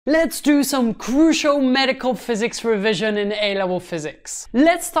Let's do some crucial medical physics revision in A-level physics.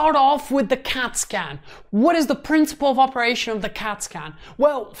 Let's start off with the CAT scan. What is the principle of operation of the CAT scan?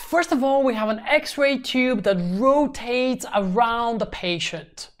 Well, first of all, we have an X-ray tube that rotates around the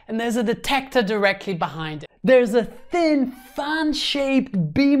patient. And there's a detector directly behind it. There's a thin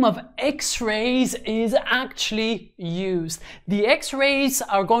fan-shaped beam of X-rays is actually used. The X-rays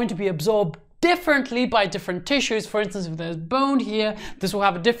are going to be absorbed differently by different tissues. For instance, if there's bone here, this will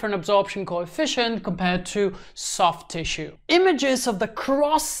have a different absorption coefficient compared to soft tissue. Images of the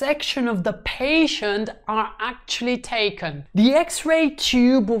cross-section of the patient are actually taken. The X-ray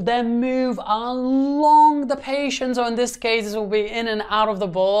tube will then move along the patient, so in this case this will be in and out of the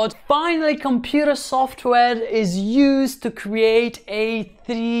board. Finally, computer software is used to create a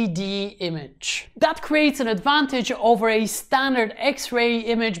 3D image. That creates an advantage over a standard X-ray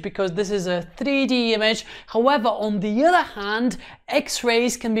image because this is a 3D image. However, on the other hand,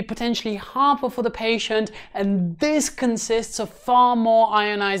 X-rays can be potentially harmful for the patient, and this consists of far more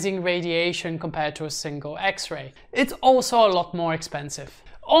ionizing radiation compared to a single X-ray. It's also a lot more expensive.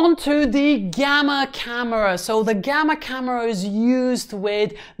 Onto the gamma camera. So the gamma camera is used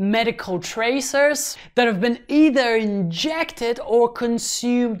with medical tracers that have been either injected or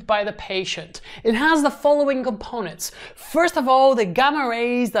consumed by the patient. It has the following components. First of all, the gamma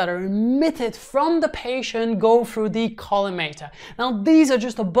rays that are emitted from the patient go through the collimator. Now these are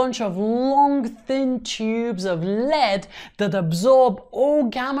just a bunch of long thin tubes of lead that absorb all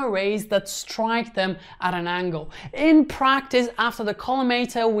gamma rays that strike them at an angle. In practice, after the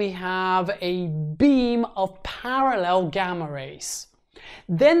collimator, we have a beam of parallel gamma rays.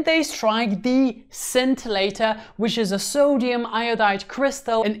 Then they strike the scintillator, which is a sodium iodide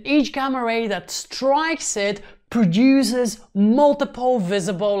crystal, and each gamma ray that strikes it produces multiple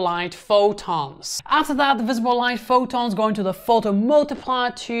visible light photons. After that, the visible light photons go into the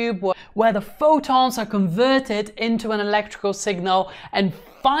photomultiplier tube where the photons are converted into an electrical signal, and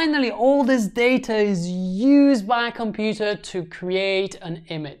finally all this data is used by a computer to create an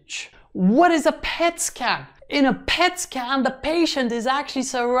image. What is a PET scan? In a PET scan, the patient is actually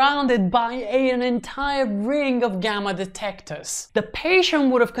surrounded by an entire ring of gamma detectors. The patient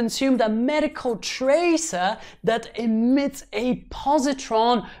would have consumed a medical tracer that emits a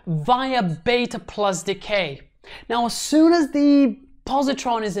positron via beta plus decay. Now, as soon as the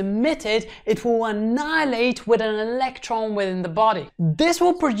positron is emitted, it will annihilate with an electron within the body. This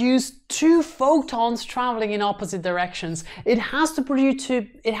will produce two photons traveling in opposite directions. It has to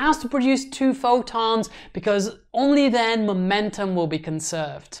produce two photons because only then momentum will be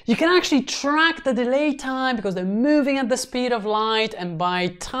conserved. You can actually track the delay time because they're moving at the speed of light, and by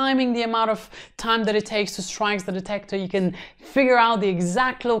timing the amount of time that it takes to strike the detector, you can figure out the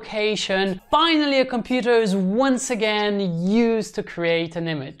exact location. Finally, a computer is once again used to create an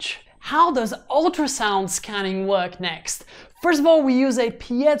image. How does ultrasound scanning work next? First of all, we use a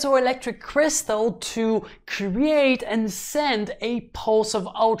piezoelectric crystal to create and send a pulse of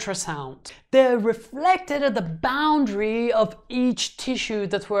ultrasound. They're reflected at the boundary of each tissue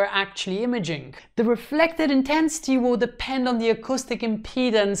that we're actually imaging. The reflected intensity will depend on the acoustic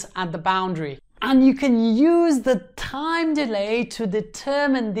impedance at the boundary. And you can use the time delay to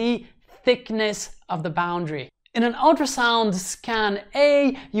determine the thickness of the boundary. In an ultrasound scan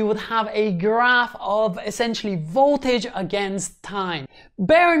A, you would have a graph of essentially voltage against time.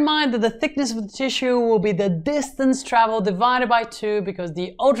 Bear in mind that the thickness of the tissue will be the distance traveled divided by 2 because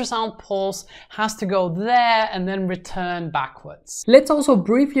the ultrasound pulse has to go there and then return backwards. Let's also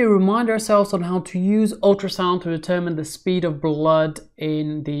briefly remind ourselves on how to use ultrasound to determine the speed of blood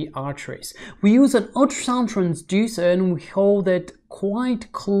in the arteries. We use an ultrasound transducer and we hold it quite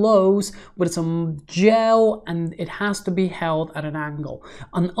close with some gel, and it has to be held at an angle.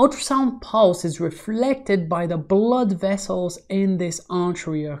 An ultrasound pulse is reflected by the blood vessels in this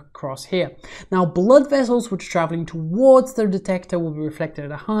artery across here. Now, blood vessels which are traveling towards the detector will be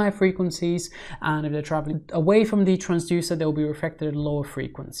reflected at higher frequencies, and if they're traveling away from the transducer, they'll be reflected at lower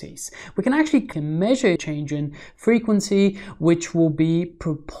frequencies. We can actually measure a change in frequency which will be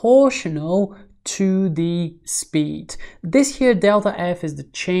proportional to the speed. This here, delta F, is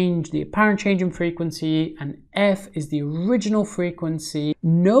the apparent change in frequency, and F is the original frequency.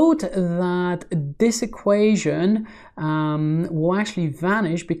 Note that this equation will actually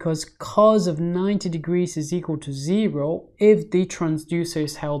vanish because cos of 90 degrees is equal to 0 if the transducer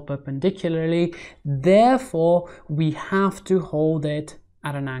is held perpendicularly. Therefore, we have to hold it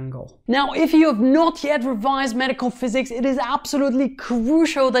at an angle. Now, if you have not yet revised medical physics, it is absolutely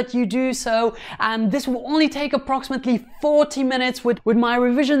crucial that you do so, and this will only take approximately 40 minutes with my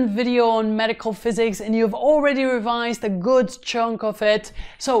revision video on medical physics, and you've already revised a good chunk of it.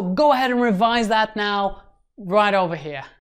 So go ahead and revise that now, right over here.